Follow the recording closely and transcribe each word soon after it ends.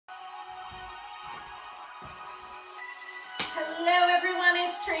Hello everyone,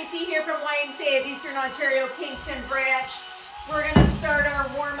 it's Tracy here from YMCA of Eastern Ontario, Kingston branch. We're going to start our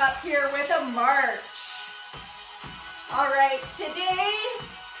warm-up here with a march. Alright, today,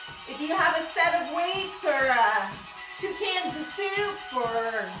 if you have a set of weights or 2 cans of soup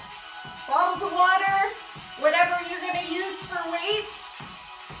or bottles of water, whatever you're going to use for weights.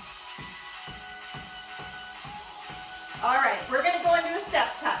 Alright, we're going to go into a step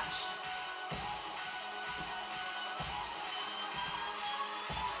touch.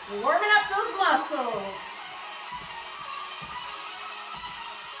 Warming up those muscles.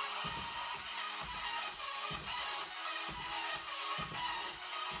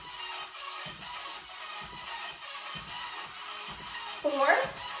 Four,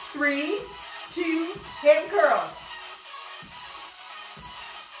 three, two, hip curl.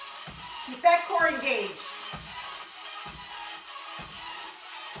 Keep that core engaged.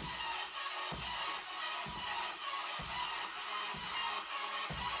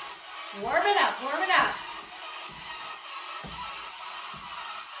 Warming up, warming up.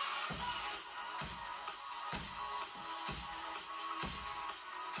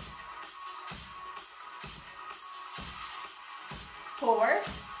 Four,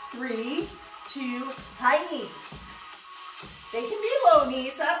 three, two, high knees. They can be low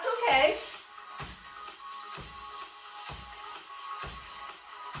knees, that's okay.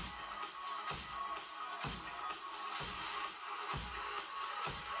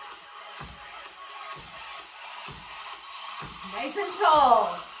 Nice and tall.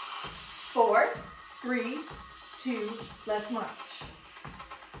 4, 3, 2, let's march.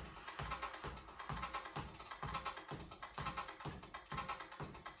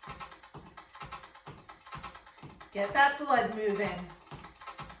 Get that blood moving.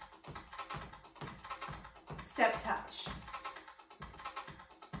 Step touch.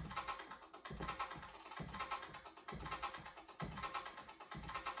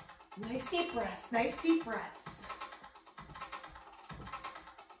 Nice deep breaths, nice deep breaths.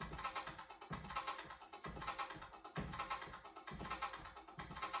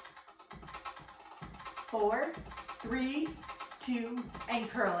 Four, three, two, and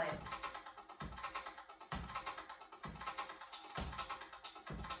curl it.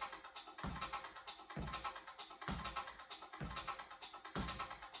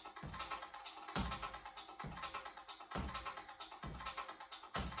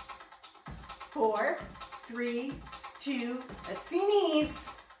 Four, three, two, let's see knees.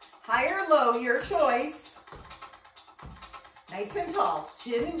 High or low, your choice. Nice and tall,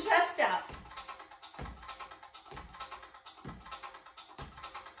 chin and chest up.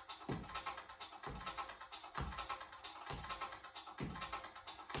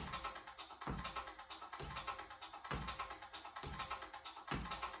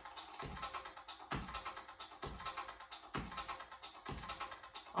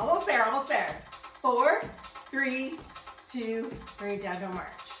 Almost there, almost there. 4, 3, 2, bring it down to a march.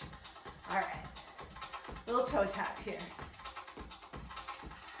 All right, little toe tap here.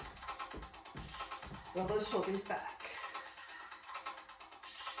 Roll those shoulders back.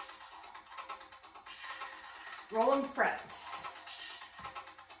 Roll them front.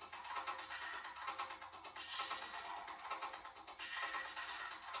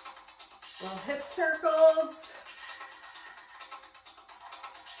 Little hip circles.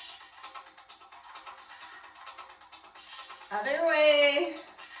 Other way.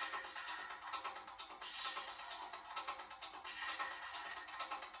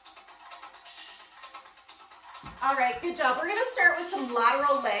 All right, good job. We're gonna start with some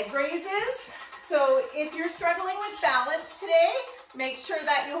lateral leg raises. So if you're struggling with balance today, make sure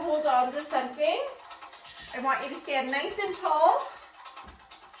that you hold on to something. I want you to stand nice and tall.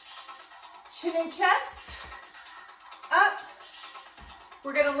 Chin and chest up.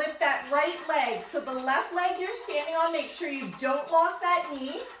 We're gonna lift that right leg. So the left leg you're standing on, make sure you don't lock that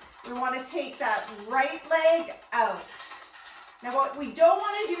knee. We wanna take that right leg out. Now what we don't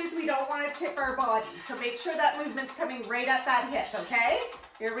wanna do is we don't wanna tip our body. So make sure that movement's coming right at that hip, okay?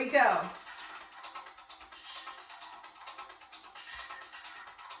 Here we go.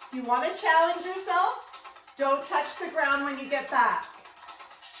 If you wanna challenge yourself, don't touch the ground when you get back.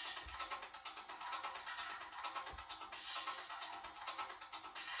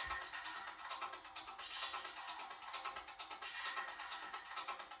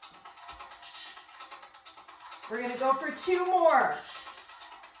 We're gonna go for 2 more.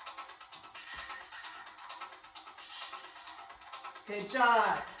 Good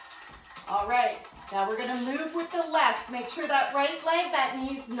job. All right, now we're gonna move with the left. Make sure that right leg, that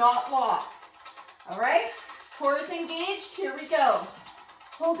knee's not locked. All right, core is engaged, here we go.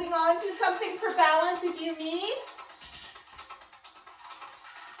 Holding on to something for balance if you need.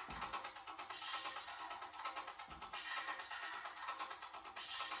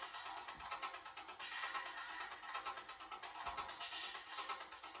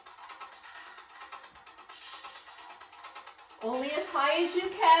 Only as high as you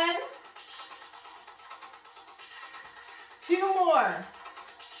can. 2 more.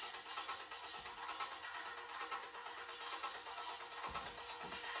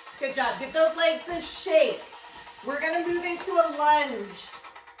 Good job. Give those legs a shake. We're going to move into a lunge.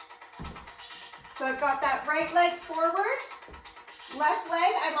 So I've got that right leg forward, left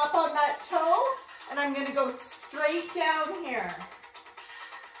leg, I'm up on that toe, and I'm going to go straight down here.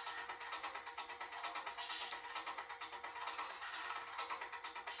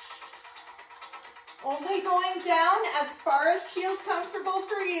 Only going down as far as feels comfortable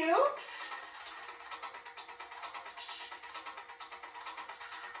for you.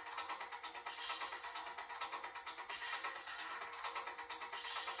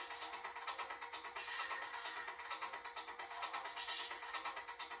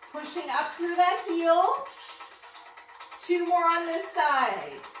 Pushing up through that heel. 2 more on this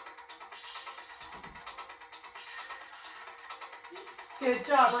side. Good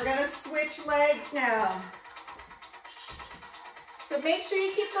job. We're going to switch legs now. So make sure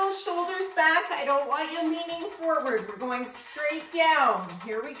you keep those shoulders back. I don't want you leaning forward. We're going straight down.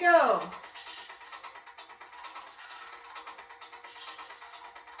 Here we go.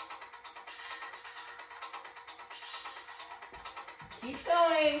 Keep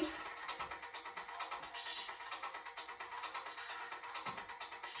going.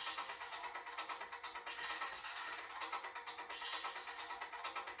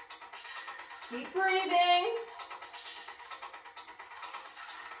 Keep breathing.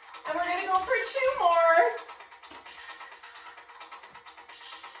 And we're going to go for 2 more.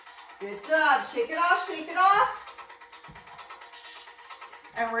 Good job. Shake it off, shake it off.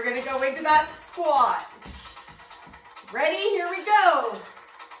 And we're going to go into that squat. Ready? Here we go.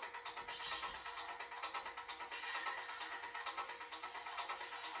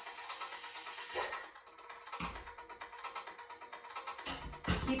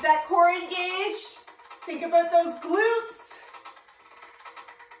 Keep that core engaged. Think about those glutes.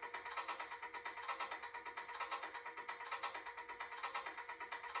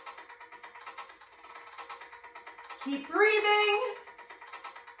 Keep breathing.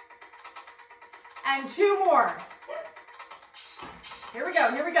 And 2 more. Here we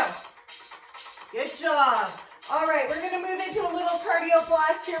go, here we go. Good job. All right, we're gonna move into a little cardio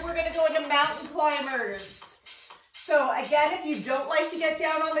blast here. We're gonna go into mountain climbers. So again, if you don't like to get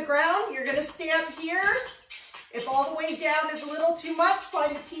down on the ground, you're gonna stay up here. If all the way down is a little too much,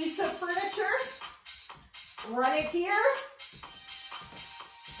 find a piece of furniture, run it here.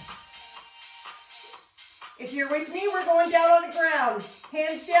 If you're with me, we're going down on the ground.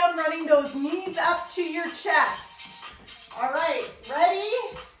 Hands down, running those knees up to your chest. All right, ready?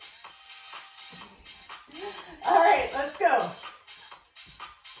 All right, let's go.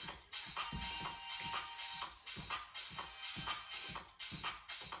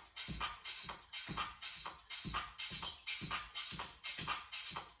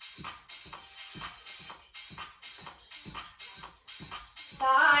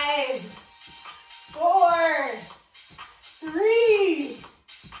 Five, 4, 3,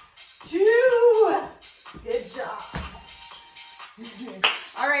 2. Good job.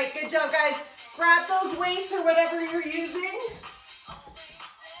 All right, good job, guys. Grab those weights or whatever you're using.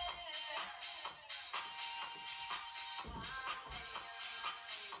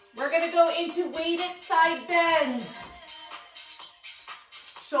 We're going to go into weighted side bends.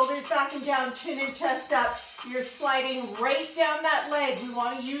 Shoulders back and down, chin and chest up. You're sliding right down that leg. We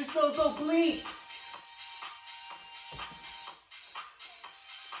want to use those obliques.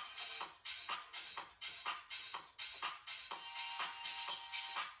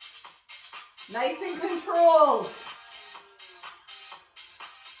 Nice and controlled.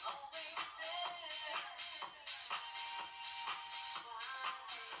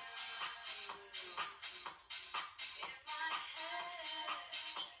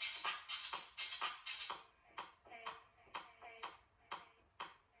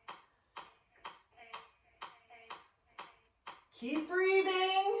 Keep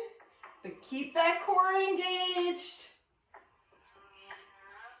breathing, but keep that core engaged.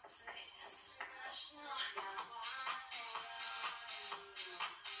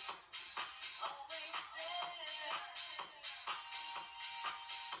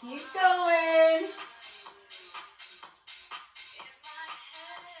 Keep going.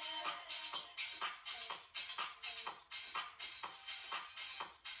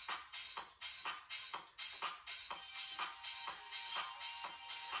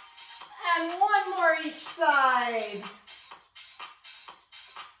 And 1 more each side.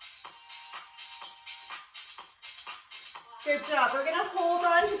 Good job. We're going to hold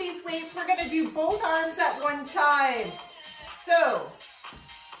on to these weights. We're going to do both arms at one time. So,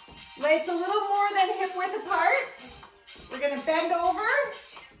 legs a little more than hip width apart. We're gonna bend over.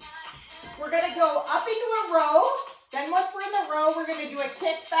 We're gonna go up into a row. Then once we're in the row, we're gonna do a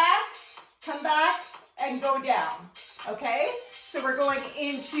kick back, come back, and go down, okay? So we're going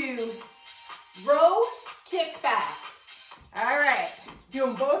into row, kick back. All right,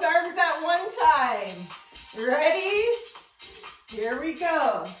 doing both arms at one time. Ready? Here we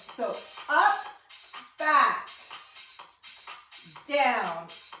go. So up, back, down,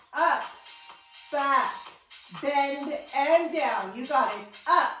 up, back, bend and down. You got it.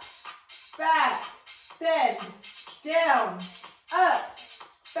 Up, back, bend, down, up,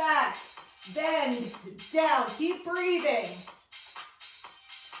 back, bend, down. Keep breathing.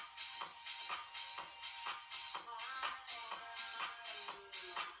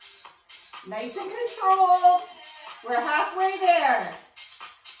 Nice and controlled. We're halfway there.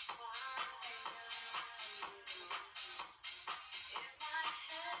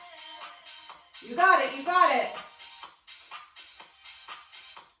 You got it, you got it.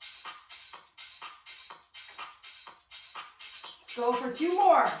 Let's go for 2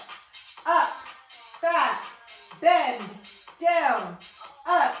 more. Up, back, bend, down,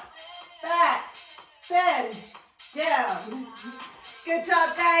 up, back, bend, down. Good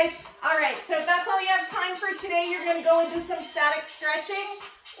job, guys. All right, so if that's all you have time for today, you're gonna go into some static stretching,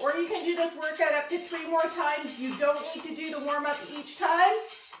 or you can do this workout up to 3 more times. You don't need to do the warm-up each time.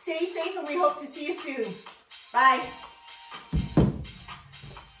 Stay safe, and we hope to see you soon. Bye.